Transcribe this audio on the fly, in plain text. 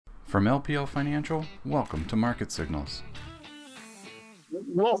From LPL Financial, welcome to Market Signals.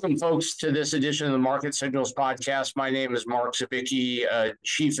 Welcome, folks, to this edition of the Market Signals podcast. My name is Mark Zabicki,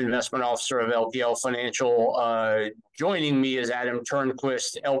 Chief Investment Officer of LPL Financial. Joining me is Adam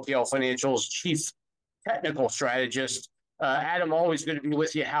Turnquist, LPL Financial's Chief Technical Strategist. Adam, always good to be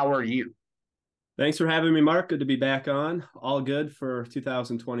with you. How are you? Thanks for having me, Mark. Good to be back on. All good for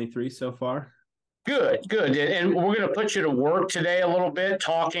 2023 so far. Good. And we're going to put you to work today a little bit,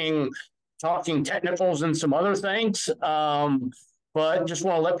 talking technicals and some other things. But just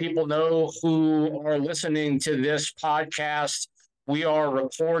want to let people know who are listening to this podcast. We are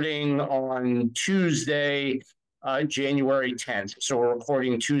recording on Tuesday, January 10th. So we're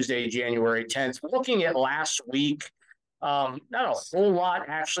recording Tuesday, January 10th. Looking at last week, not a whole lot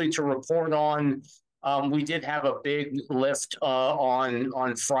actually to report on. We did have a big lift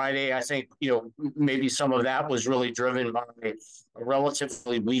on Friday. I think, maybe some of that was really driven by a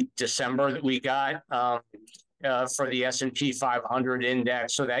relatively weak December that we got for the S&P 500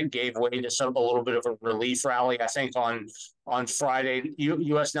 index. So that gave way to a little bit of a relief rally. I think on Friday,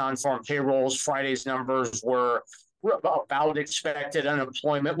 U.S. non-farm payrolls, Friday's numbers were about expected.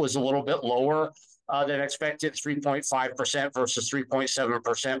 Unemployment was a little bit lower than expected, 3.5% versus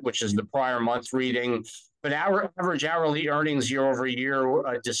 3.7%, which is the prior month reading. But our average hourly earnings year over year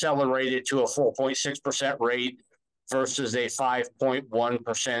decelerated to a 4.6% rate versus a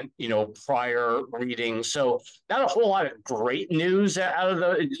 5.1%, prior reading. So not a whole lot of great news out of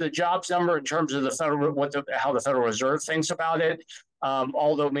the jobs number in terms of how the Federal Reserve thinks about it.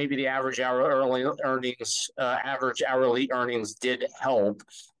 Although maybe the average hourly earnings did help.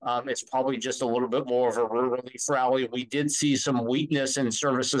 It's probably just a little bit more of a relief rally. We did see some weakness in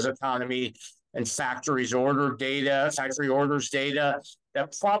services economy and factory orders data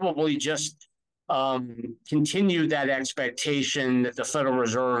that probably just continued that expectation that the Federal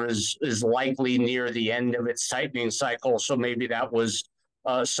Reserve is likely near the end of its tightening cycle. So maybe that was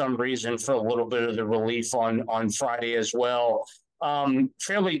some reason for a little bit of the relief on Friday as well.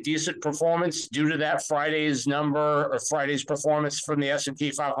 Fairly decent performance due to that Friday's performance from the S&P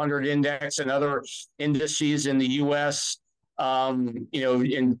 500 index and other indices in the U.S. And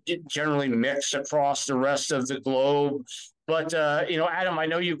generally mixed across the rest of the globe. But, Adam, I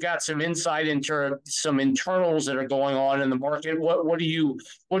know you've got some insight into some internals that are going on in the market. What are you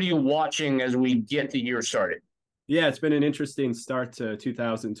watching as we get the year started? Yeah, it's been an interesting start to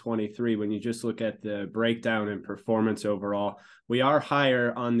 2023 when you just look at the breakdown in performance overall. We are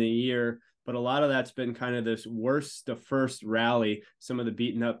higher on the year, but a lot of that's been kind of this worst to first rally. Some of the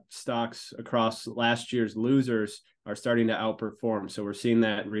beaten up stocks across last year's losers are starting to outperform. So we're seeing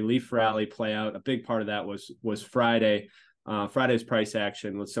that relief rally play out. A big part of that was Friday. Friday's price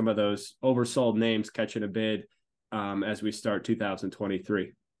action with some of those oversold names catching a bid as we start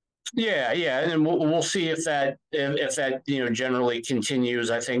 2023. Yeah, and we'll see if that generally continues.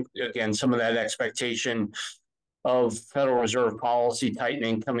 I think again some of that expectation of Federal Reserve policy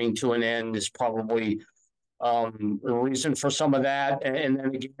tightening coming to an end is probably a reason for some of that. And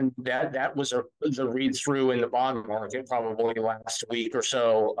then again, that was the read through in the bond market probably last week or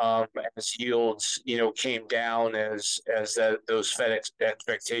so as yields came down as those Fed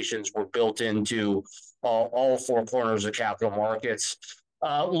expectations were built into all four corners of capital markets.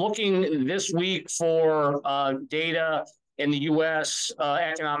 Looking this week for data in the U.S.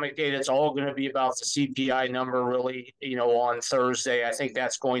 Economic data, it's all going to be about the CPI number really, on Thursday. I think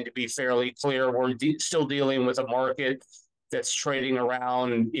that's going to be fairly clear. We're still dealing with a market that's trading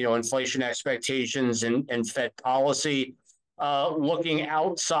around, inflation expectations and Fed policy. Looking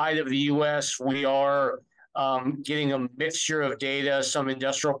outside of the U.S., we are getting a mixture of data, some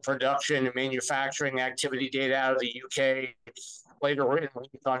industrial production and manufacturing activity data out of the U.K. Later in the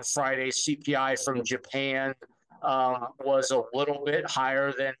week on Friday, CPI from Japan was a little bit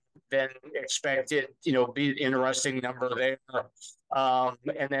higher than expected. Be an interesting number there.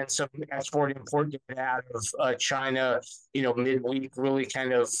 And then some export-import data out of China, midweek really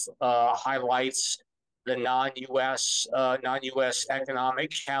kind of highlights the non-U.S.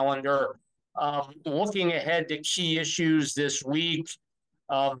 economic calendar. Looking ahead to key issues this week,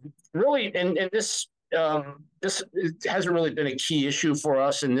 really, and this hasn't really been a key issue for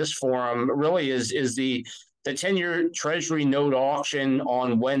us in this forum. Really, is the 10-year Treasury note auction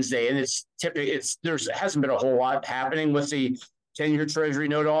on Wednesday, and there hasn't been a whole lot happening with the 10-year Treasury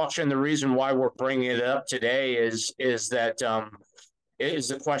note auction. The reason why we're bringing it up today is that is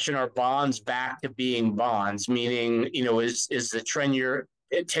the question: are bonds back to being bonds? Meaning, is the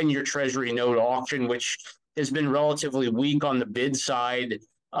 10-year Treasury note auction, which has been relatively weak on the bid side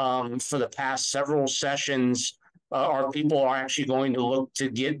for the past several sessions, Are people actually going to look to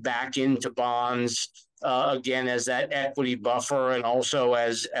get back into bonds again as that equity buffer, and also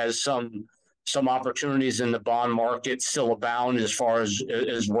as some opportunities in the bond market still abound as far as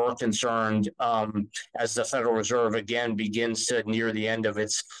we're concerned, as the Federal Reserve again begins to near the end of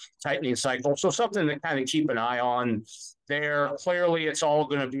its tightening cycle. So something to kind of keep an eye on there. Clearly, it's all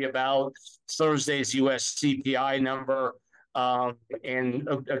going to be about Thursday's U.S. CPI number. And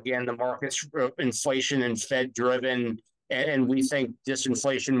again, the market's inflation and Fed driven, and we think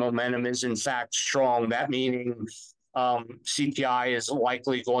disinflation momentum is in fact strong. That meaning CPI is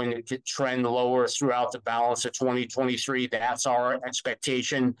likely going to trend lower throughout the balance of 2023. That's our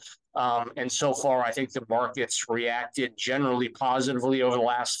expectation. And so far, I think the market's reacted generally positively over the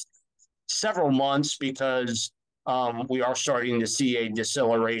last several months because we are starting to see a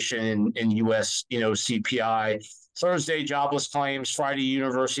deceleration in U.S. CPI. Thursday, jobless claims, Friday,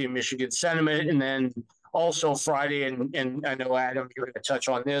 University of Michigan sentiment, and then also Friday, and I know, Adam, you're going to touch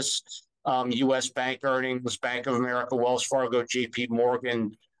on this, U.S. bank earnings, Bank of America, Wells Fargo, J.P.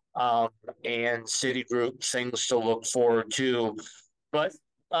 Morgan, and Citigroup, things to look forward to. But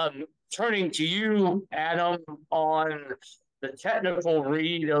turning to you, Adam, on the technical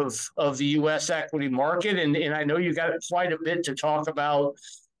read of the U.S. equity market, and I know you got quite a bit to talk about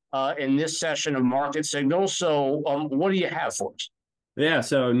in this session of Market Signals. So what do you have for us? Yeah,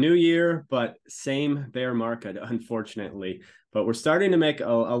 so new year, but same bear market, unfortunately. But we're starting to make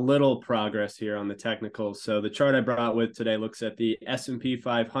a little progress here on the technicals. So the chart I brought with today looks at the S&P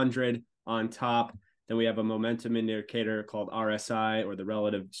 500 on top. Then we have a momentum indicator called RSI, or the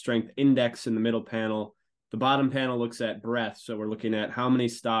Relative Strength Index, in the middle panel. The bottom panel looks at breadth. So we're looking at how many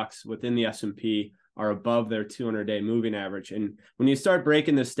stocks within the S&P are above their 200-day moving average. And when you start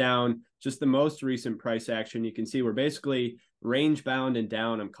breaking this down, just the most recent price action, you can see we're basically range bound and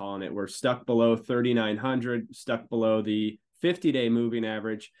down, I'm calling it. We're stuck below 3,900, stuck below the 50-day moving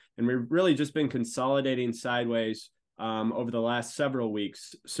average. And we've really just been consolidating sideways over the last several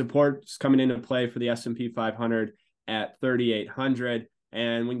weeks. Support's coming into play for the S&P 500 at 3,800.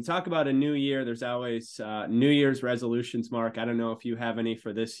 And when you talk about a new year, there's always New Year's resolutions, Mark. I don't know if you have any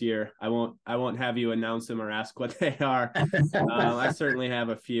for this year. I won't have you announce them or ask what they are. I certainly have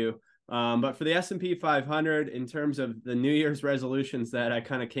a few. But for the S&P 500, in terms of the New Year's resolutions that I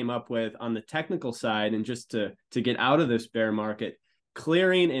kind of came up with on the technical side, and just to get out of this bear market,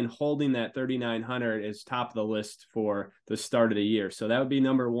 clearing and holding that 3,900 is top of the list for the start of the year. So that would be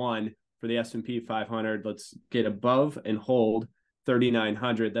number one for the S&P 500. Let's get above and hold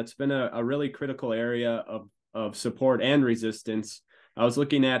 3,900. That's been a really critical area of support and resistance. I was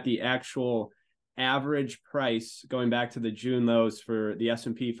looking at the actual average price going back to the June lows for the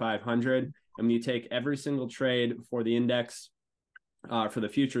S&P 500. And when you take every single trade for the index, for the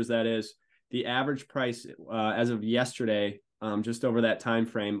futures, that is, the average price as of yesterday, just over that time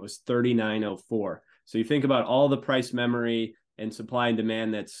frame, was 3,904. So you think about all the price memory and supply and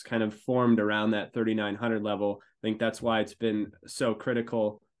demand that's kind of formed around that 3,900 level. I think that's why it's been so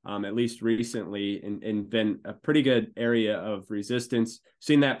critical, at least recently, and been a pretty good area of resistance.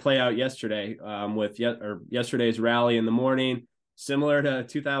 Seen that play out yesterday with yesterday's rally in the morning. Similar to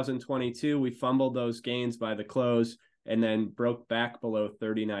 2022, we fumbled those gains by the close and then broke back below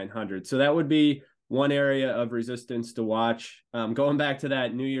 3,900. So that would be one area of resistance to watch. Going back to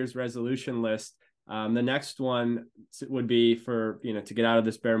that New Year's resolution list, the next one would be for, to get out of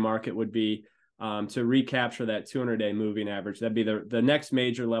this bear market would be to recapture that 200-day moving average. That'd be the next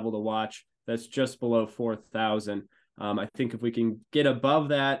major level to watch. That's just below 4,000. I think if we can get above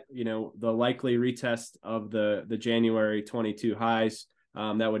that, the likely retest of the January 22 highs,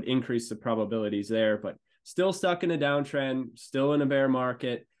 that would increase the probabilities there. But still stuck in a downtrend, still in a bear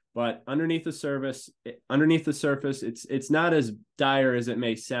market. But underneath the surface, it's not as dire as it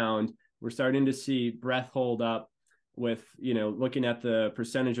may sound. We're starting to see breadth hold up with, looking at the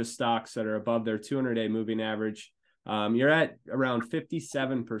percentage of stocks that are above their 200-day moving average. You're at around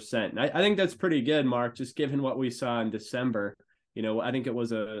 57%. I think that's pretty good, Mark, just given what we saw in December. I think it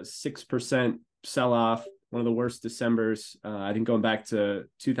was a 6% sell-off, one of the worst Decembers, I think going back to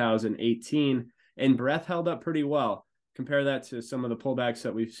 2018. And breadth held up pretty well. Compare that to some of the pullbacks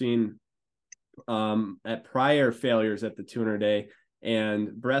that we've seen at prior failures at the 200-day,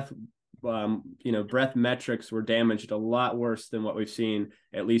 and breadth metrics were damaged a lot worse than what we've seen,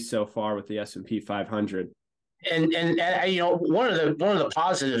 at least so far, with the S&P 500. And one of the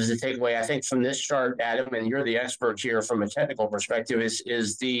positives to take away, I think, from this chart, Adam, and you're the expert here from a technical perspective,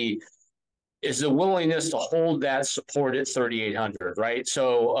 is the willingness to hold that support at 3,800, right?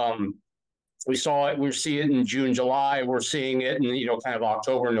 So we see it in June, July. We're seeing it in kind of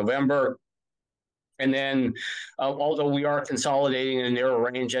October, November. And then, although we are consolidating in a narrow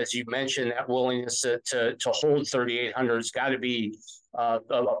range, as you mentioned, that willingness to hold 3,800 has got to be a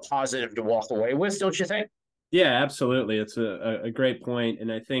positive to walk away with, don't you think? Yeah, absolutely. It's a great point.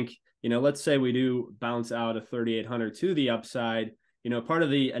 And I think, let's say we do bounce out of 3,800 to the upside, part of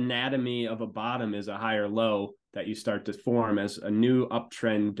the anatomy of a bottom is a higher low that you start to form as a new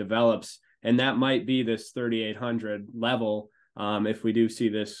uptrend develops. And that might be this 3,800 level. If we do see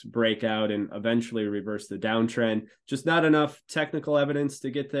this breakout and eventually reverse the downtrend, just not enough technical evidence to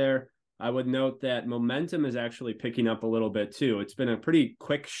get there. I would note that momentum is actually picking up a little bit too. It's been a pretty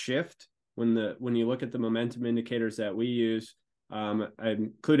quick shift when you look at the momentum indicators that we use. I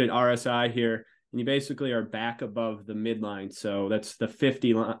included RSI here, and you basically are back above the midline. So that's the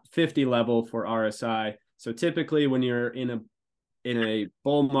 50 level for RSI. So typically when you're in a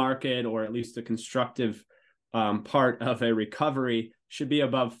bull market, or at least a constructive part of a recovery, should be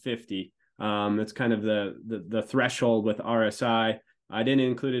above 50. That's kind of the threshold with RSI. I didn't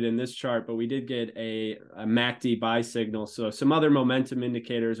include it in this chart, but we did get a MACD buy signal. So some other momentum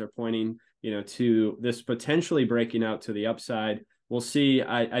indicators are pointing, to this potentially breaking out to the upside. We'll see.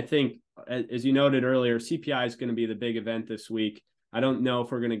 I think, as you noted earlier, CPI is going to be the big event this week. I don't know if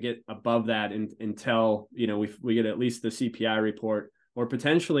we're going to get above that until, we get at least the CPI report, or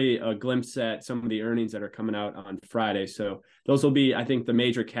potentially a glimpse at some of the earnings that are coming out on Friday. So those will be, I think, the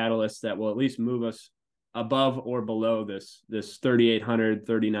major catalysts that will at least move us above or below this 3,800,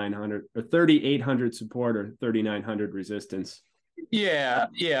 3,900, or 3,800 support, or 3,900 resistance. Yeah,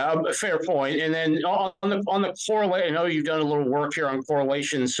 fair point. And then on the correlation, I know you've done a little work here on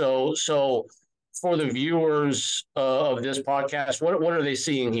correlation. So for the viewers of this podcast, what are they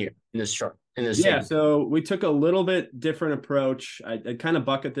seeing here in this chart? So we took a little bit different approach. I kind of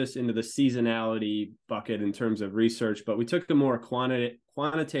bucket this into the seasonality bucket in terms of research, but we took a more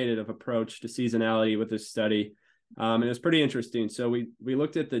quantitative approach to seasonality with this study. And it was pretty interesting. So we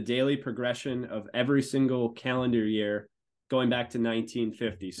looked at the daily progression of every single calendar year going back to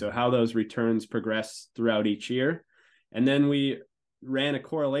 1950. So how those returns progress throughout each year. And then we ran a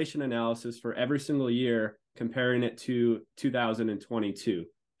correlation analysis for every single year, comparing it to 2022,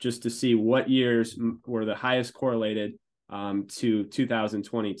 just to see what years were the highest correlated to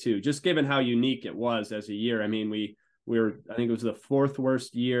 2022, just given how unique it was as a year. I mean, we were, I think it was the fourth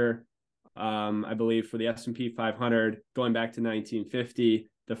worst year, I believe, for the S&P 500 going back to 1950.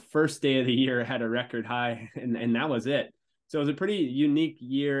 The first day of the year had a record high, and that was it. So it was a pretty unique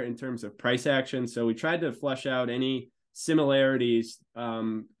year in terms of price action. So we tried to flush out any similarities,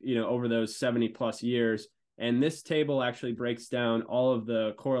 over those 70 plus years. And this table actually breaks down all of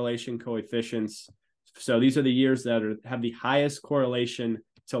the correlation coefficients. So these are the years that have the highest correlation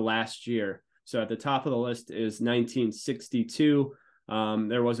to last year. So at the top of the list is 1962.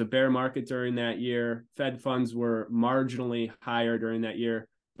 There was a bear market during that year. Fed funds were marginally higher during that year.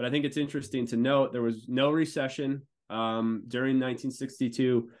 But I think it's interesting to note there was no recession during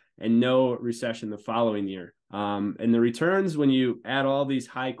 1962 and no recession the following year. And the returns, when you add all these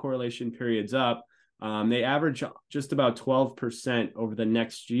high correlation periods up, they average just about 12% over the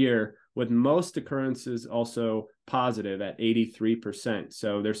next year, with most occurrences also positive at 83%.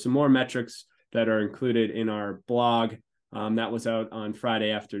 So there's some more metrics that are included in our blog that was out on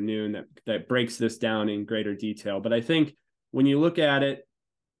Friday afternoon that breaks this down in greater detail. But I think when you look at it,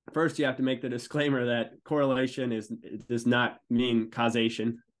 first you have to make the disclaimer that correlation does not mean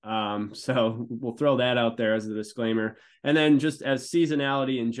causation. So we'll throw that out there as a disclaimer. And then just as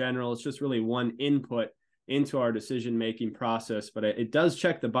seasonality in general, it's just really one input into our decision-making process, but it does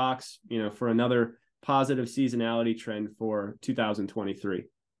check the box, for another positive seasonality trend for 2023.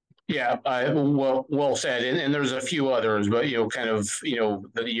 Yeah, well said. And there's a few others, but,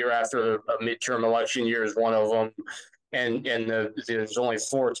 the year after a midterm election year is one of them. And there's only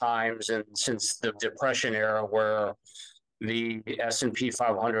 4 times since the Depression era where the S&P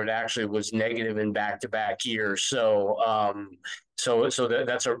 500 actually was negative in back-to-back years. So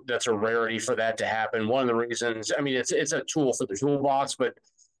that's a rarity for that to happen. One of the reasons, I mean, it's a tool for the toolbox, but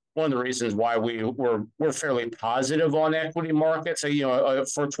one of the reasons why we're fairly positive on equity markets. So,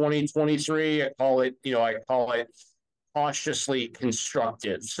 for 2023, I call it cautiously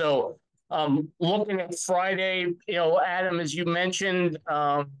constructive. So, looking at Friday, Adam, as you mentioned,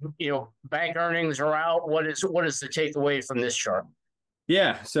 bank earnings are out. What is the takeaway from this chart?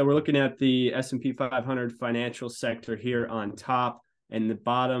 Yeah, so we're looking at the S&P 500 financial sector here on top, and the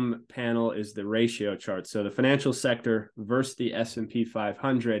bottom panel is the ratio chart. So the financial sector versus the S&P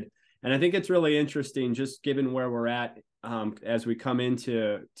 500. And I think it's really interesting, just given where we're at as we come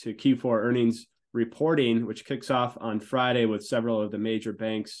into Q4 earnings reporting, which kicks off on Friday with several of the major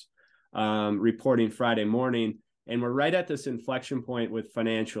banks reporting Friday morning. And we're right at this inflection point with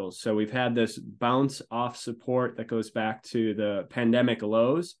financials. So we've had this bounce off support that goes back to the pandemic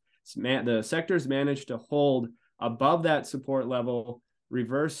lows. The sector's managed to hold above that support level,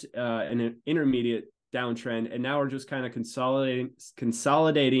 reverse an intermediate downtrend, and now we're just kind of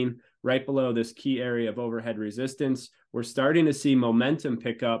consolidating right below this key area of overhead resistance. We're starting to see momentum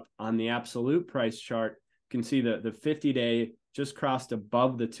pick up on the absolute price chart. You can see the 50-day just crossed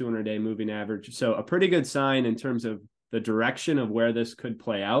above the 200-day moving average. So a pretty good sign in terms of the direction of where this could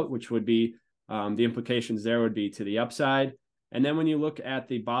play out, which would be the implications there would be to the upside. And then when you look at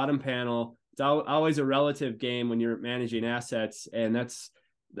the bottom panel, it's always a relative game when you're managing assets, and that's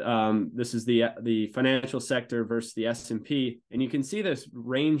this is the financial sector versus the S&P, and you can see this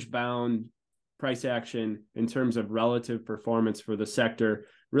range bound price action in terms of relative performance for the sector,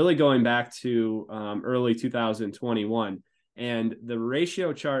 really going back to early 2021. And the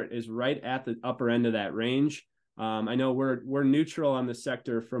ratio chart is right at the upper end of that range. I know we're neutral on the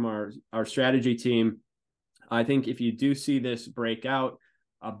sector from our strategy team. I think if you do see this break out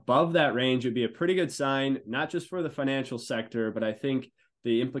above that range, it'd be a pretty good sign, not just for the financial sector, but I think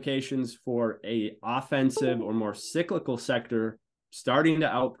the implications for a offensive or more cyclical sector starting to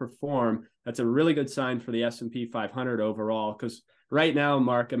outperform, that's a really good sign for the S&P 500 overall. Because right now,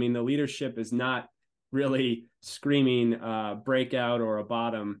 Mark, I mean, the leadership is not really screaming breakout or a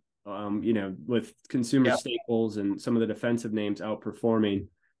bottom, with consumer staples and some of the defensive names outperforming.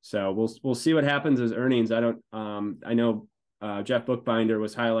 So we'll see what happens as earnings. I know Jeff Bookbinder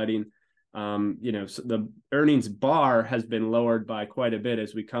was highlighting, so the earnings bar has been lowered by quite a bit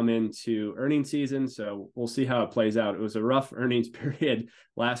as we come into earnings season. So we'll see how it plays out. It was a rough earnings period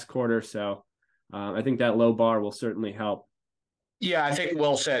last quarter. So I think that low bar will certainly help. Yeah, I think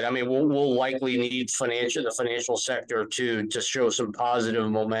well said. I mean, we'll likely need the financial sector to show some positive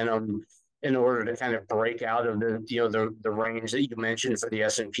momentum in order to kind of break out of the range that you mentioned for the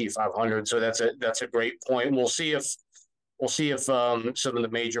S&P 500. So that's a great point. We'll see if some of the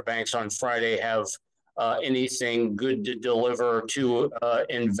major banks on Friday have anything good to deliver to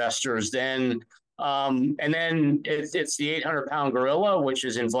investors then. And then it's the 800-pound gorilla, which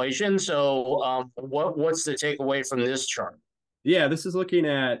is inflation. So what's the takeaway from this chart? Yeah, this is looking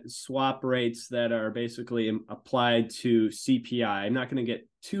at swap rates that are basically applied to CPI. I'm not going to get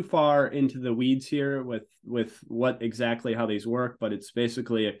too far into the weeds here with what exactly how these work, but it's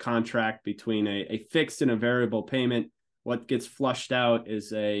basically a contract between a fixed and a variable payment. What gets flushed out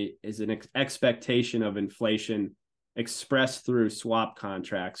is an expectation of inflation expressed through swap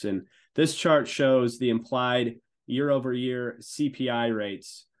contracts. And this chart shows the implied year-over-year CPI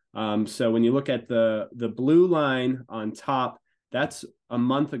rates. So when you look at the blue line on top, that's a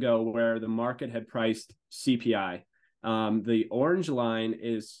month ago where the market had priced CPI. The orange line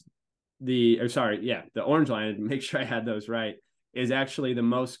is the orange line, make sure I had those right, is actually the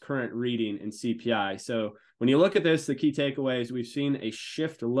most current reading in CPI. So when you look at this, the key takeaways, we've seen a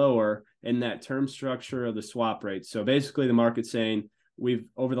shift lower in that term structure of the swap rate. So basically the market's saying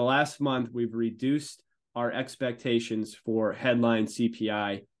over the last month, we've reduced our expectations for headline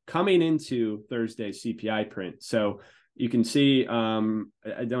CPI coming into Thursday's CPI print. So you can see,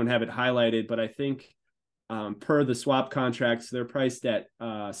 I don't have it highlighted, but I think per the swap contracts, they're priced at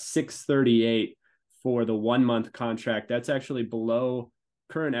 638 for the 1 month contract. That's actually below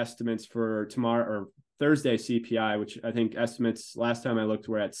current estimates for tomorrow or Thursday CPI, which I think estimates last time I looked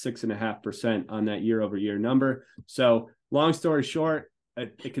were at 6.5% on that year-over-year number. So long story short, a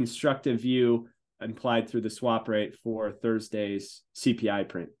constructive view implied through the swap rate for Thursday's CPI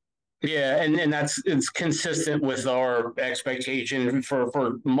print. Yeah, and it's consistent with our expectation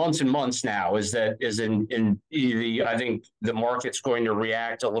for months and months now. I think the market's going to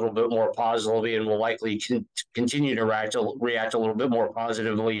react a little bit more positively, and will likely continue to react a little bit more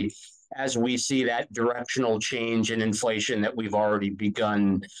positively as we see that directional change in inflation that we've already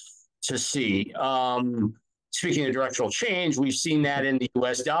begun to see. Speaking of directional change, we've seen that in the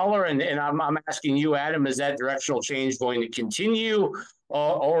U.S. dollar, and I'm asking you, Adam, is that directional change going to continue?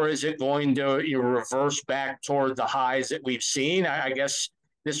 Or is it going to reverse back toward the highs that we've seen? I guess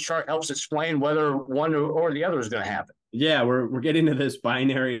this chart helps explain whether one or the other is going to happen. Yeah, we're getting to this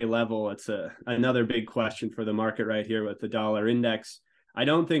binary level. It's another big question for the market right here with the dollar index. I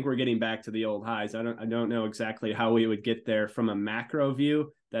don't think we're getting back to the old highs. I don't know exactly how we would get there from a macro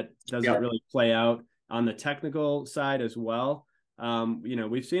view. That doesn't really play out on the technical side as well.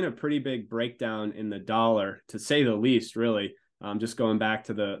 We've seen a pretty big breakdown in the dollar, to say the least, really. Just going back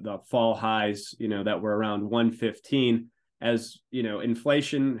to the fall highs, that were around 115, as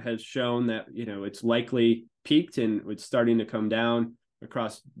inflation has shown that it's likely peaked and it's starting to come down.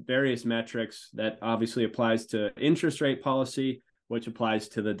 across various metrics. That obviously applies to interest rate policy, which applies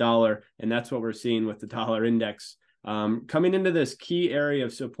to the dollar. And that's what we're seeing with the dollar index. Coming into this key area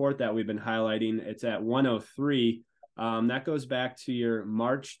of support that we've been highlighting, it's at 103. That goes back to your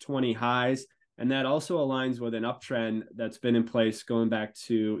March 20 highs. And that also aligns with an uptrend that's been in place going back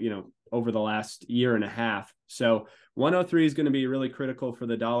to, over the last year and a half. So 103 is going to be really critical for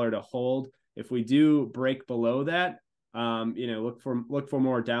the dollar to hold. If we do break below that, look for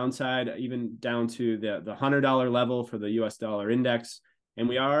more downside, even down to the $100 level for the US dollar index. And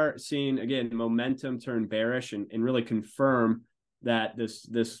we are seeing, again, momentum turn bearish and really confirm that this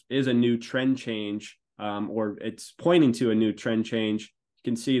is a new trend change, or it's pointing to a new trend change.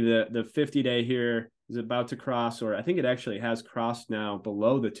 You can see the 50-day here is about to cross, or I think it actually has crossed now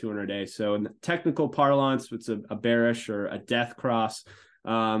below the 200-day. So in the technical parlance, it's a bearish or a death cross,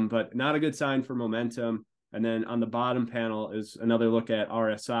 but not a good sign for momentum. And then on the bottom panel is another look at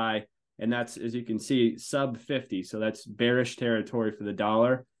RSI. And that's, as you can see, sub 50. So that's bearish territory for the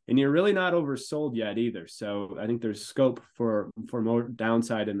dollar. And you're really not oversold yet either. So I think there's scope for more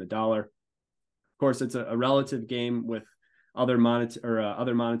downside in the dollar. Of course, it's a relative game with other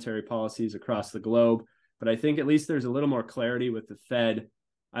monetary policies across the globe. But I think at least there's a little more clarity with the Fed.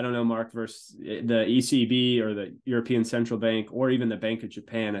 I don't know, Mark, versus the ECB or the European Central Bank or even the Bank of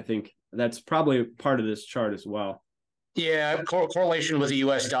Japan. I think that's probably part of this chart as well. Yeah, correlation with the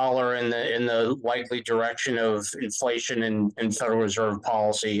U.S. dollar and the likely direction of inflation and Federal Reserve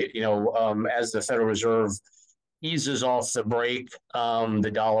policy. As the Federal Reserve eases off the brake,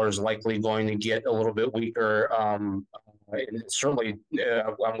 the dollar is likely going to get a little bit weaker. And certainly,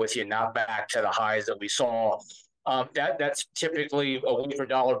 I'm with you, not back to the highs that we saw. That's typically a weaker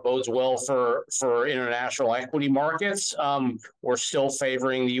dollar bodes well for international equity markets. We're still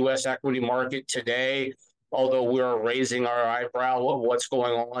favoring the U.S. equity market today, although we are raising our eyebrow at what's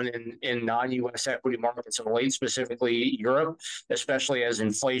going on in non-U.S. equity markets of late, specifically Europe, especially as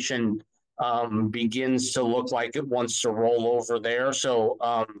inflation begins to look like it wants to roll over there. So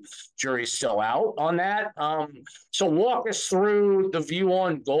jury's still out on that. So walk us through the view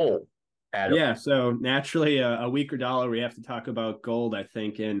on gold, Adam. Yeah, so naturally a weaker dollar, we have to talk about gold, I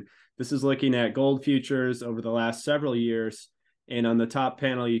think. And this is looking at gold futures over the last several years. And on the top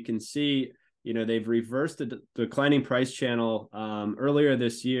panel, you can see they've reversed the declining price channel earlier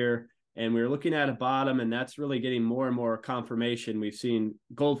this year, and we were looking at a bottom, and that's really getting more and more confirmation. We've seen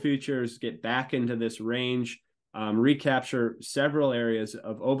gold futures get back into this range, recapture several areas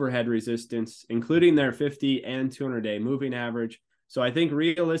of overhead resistance, including their 50 and 200-day moving average. So I think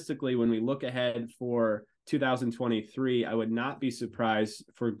realistically, when we look ahead for 2023, I would not be surprised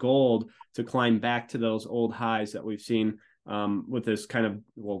for gold to climb back to those old highs that we've seen with this kind of,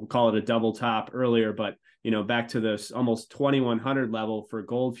 we'll call it a double top earlier, but, back to this almost 2100 level for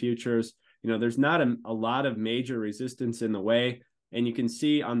gold futures. There's not a lot of major resistance in the way. And you can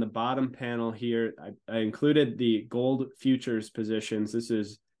see on the bottom panel here, I included the gold futures positions. This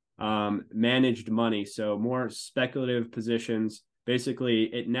is managed money. So more speculative positions. Basically,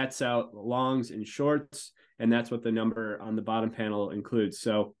 it nets out longs and shorts, and that's what the number on the bottom panel includes.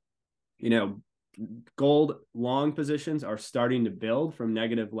 So, gold long positions are starting to build from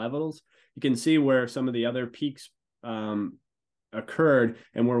negative levels. You can see where some of the other peaks occurred,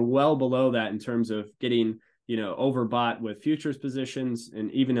 and we're well below that in terms of getting, overbought with futures positions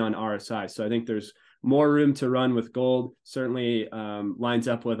and even on RSI. So I think there's more room to run with gold. Certainly lines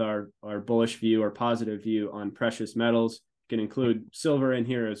up with our bullish view or positive view on precious metals. You can include silver in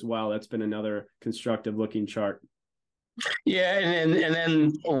here as well. That's been another constructive looking chart. Yeah, and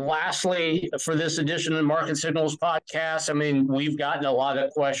then lastly, for this edition of the Market Signals podcast, I mean, we've gotten a lot of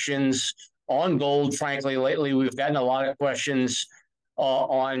questions on gold. Frankly, lately we've gotten a lot of questions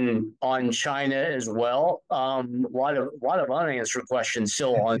on China as well. A lot of unanswered questions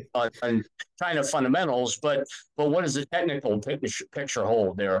still on China fundamentals. But what does the technical picture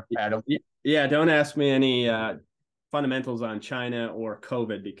hold there, Adam? Yeah, don't ask me any fundamentals on China or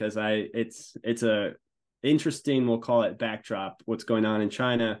COVID, because it's a interesting, we'll call it backdrop, what's going on in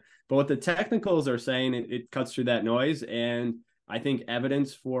China. But what the technicals are saying, it cuts through that noise. And I think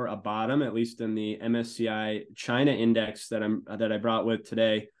evidence for a bottom, at least in the MSCI China index that I brought with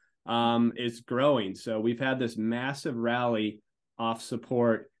today, is growing. So we've had this massive rally off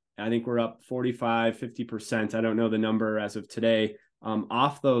support. I think we're up 45-50%. I don't know the number as of today,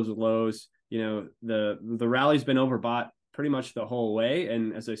 off those lows. The rally's been overbought pretty much the whole way.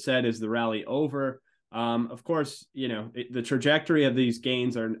 And as I said, is the rally over? Of course, the trajectory of these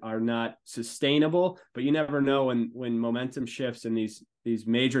gains are not sustainable, but you never know when momentum shifts and these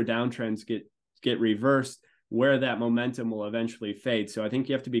major downtrends get reversed. where that momentum will eventually fade. So I think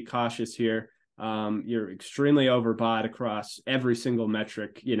you have to be cautious here. You're extremely overbought across every single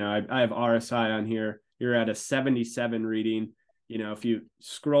metric. You know, I have RSI on here. You're at a 77 reading. You know, if you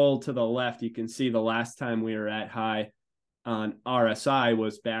scroll to the left, you can see the last time we were at high on RSI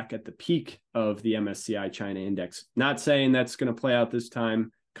was back at the peak of the MSCI China Index. Not saying that's going to play out this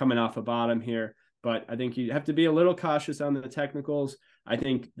time, coming off a bottom here, but I think you have to be a little cautious on the technicals. I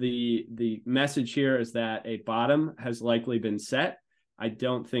think the message here is that a bottom has likely been set. I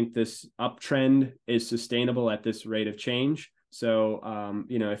don't think this uptrend is sustainable at this rate of change. So,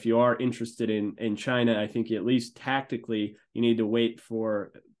 you know, if you are interested in China, I think at least tactically, you need to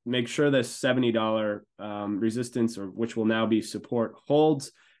make sure this $70 resistance, or which will now be support,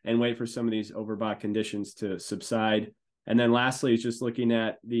 holds, and wait for some of these overbought conditions to subside. And then lastly, is just looking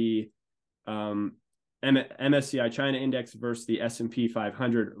at the MSCI China Index versus the S&P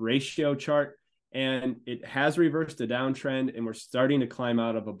 500 ratio chart. And it has reversed a downtrend, and we're starting to climb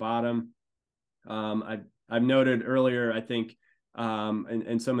out of a bottom. I've noted earlier, I think,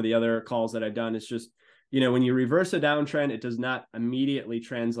 and some of the other calls that I've done, it's just, you know, when you reverse a downtrend, it does not immediately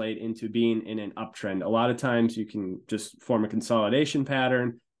translate into being in an uptrend. A lot of times you can just form a consolidation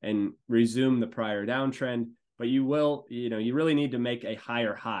pattern and resume the prior downtrend, but you really need to make a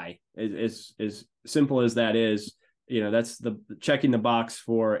higher high. As simple as that is, you know, that's the checking the box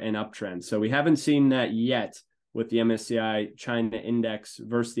for an uptrend. So we haven't seen that yet with the MSCI China Index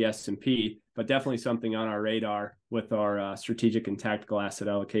versus the S&P, but definitely something on our radar with our strategic and tactical asset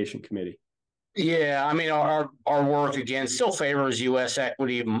allocation committee. Yeah, I mean, our work, again, still favors U.S.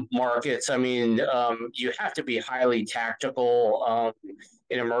 equity markets. I mean, you have to be highly tactical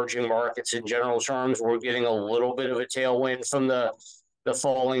in emerging markets in general terms. We're getting a little bit of a tailwind from the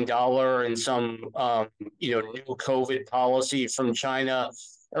falling dollar and some, new COVID policy from China.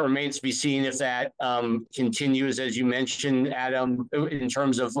 It remains to be seen if that continues, as you mentioned, Adam, in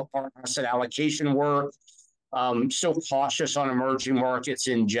terms of our asset allocation work. Still cautious on emerging markets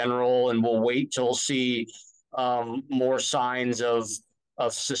in general, and we'll wait till see more signs of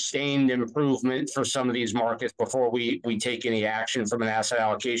sustained improvement for some of these markets before we take any action from an asset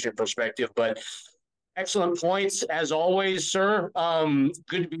allocation perspective. But excellent points, as always, sir.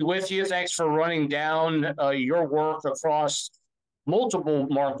 Good to be with you. Thanks for running down your work across multiple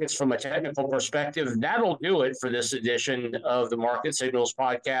markets from a technical perspective. That'll do it for this edition of the Market Signals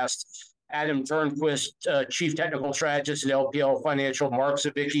podcast. Adam Turnquist, Chief Technical Strategist at LPL Financial, Mark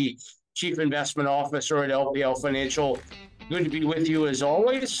Zawicki, Chief Investment Officer at LPL Financial. Good to be with you as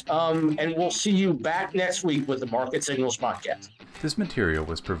always, and we'll see you back next week with the Market Signals podcast. This material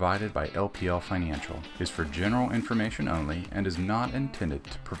was provided by LPL Financial, is for general information only, and is not intended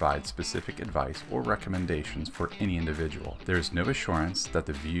to provide specific advice or recommendations for any individual. There is no assurance that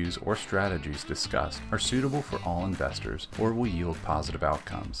the views or strategies discussed are suitable for all investors or will yield positive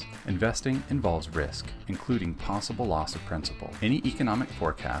outcomes. Investing involves risk, including possible loss of principal. Any economic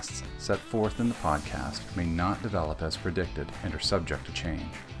forecasts set forth in the podcast may not develop as predicted and are subject to change.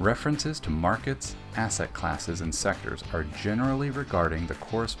 References to markets, asset classes, and sectors are generally regarding the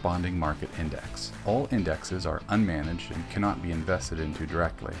corresponding market index. All indexes are unmanaged and cannot be invested into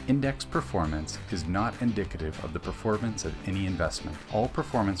directly. Index performance is not indicative of the performance of any investment. All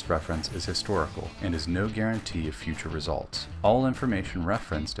performance reference is historical and is no guarantee of future results. All information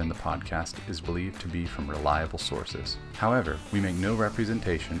referenced in the podcast is believed to be from reliable sources. However, we make no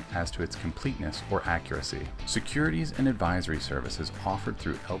representation as to its completeness or accuracy. Securities and advisory services offered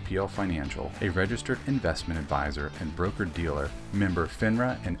through LPL Financial, a registered investment advisor and broker-dealer, member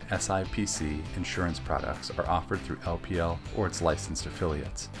FINRA and SIPC insurance products are offered through LPL or its licensed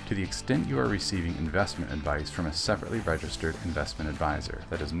affiliates. To the extent you are receiving investment advice from a separately registered investment advisor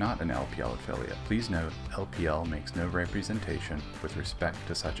that is not an LPL affiliate, please note LPL makes no representation with respect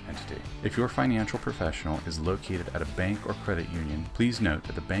to such entity. If your financial professional is located at a bank or credit union, please note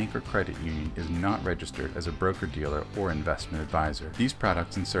that the bank or credit union is not registered as a broker-dealer or investment advisor. These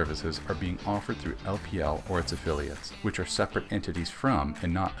products and services are being offered through LPL or its affiliates, which are separate entities from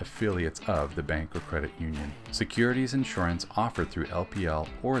and not affiliates of the bank or credit union. Securities insurance offered through LPL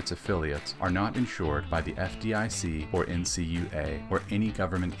or its affiliates are not insured by the FDIC or NCUA or any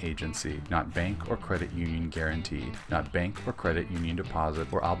government agency, not bank or credit union guaranteed, not bank or credit union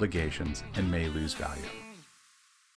deposit or obligations, and may lose value.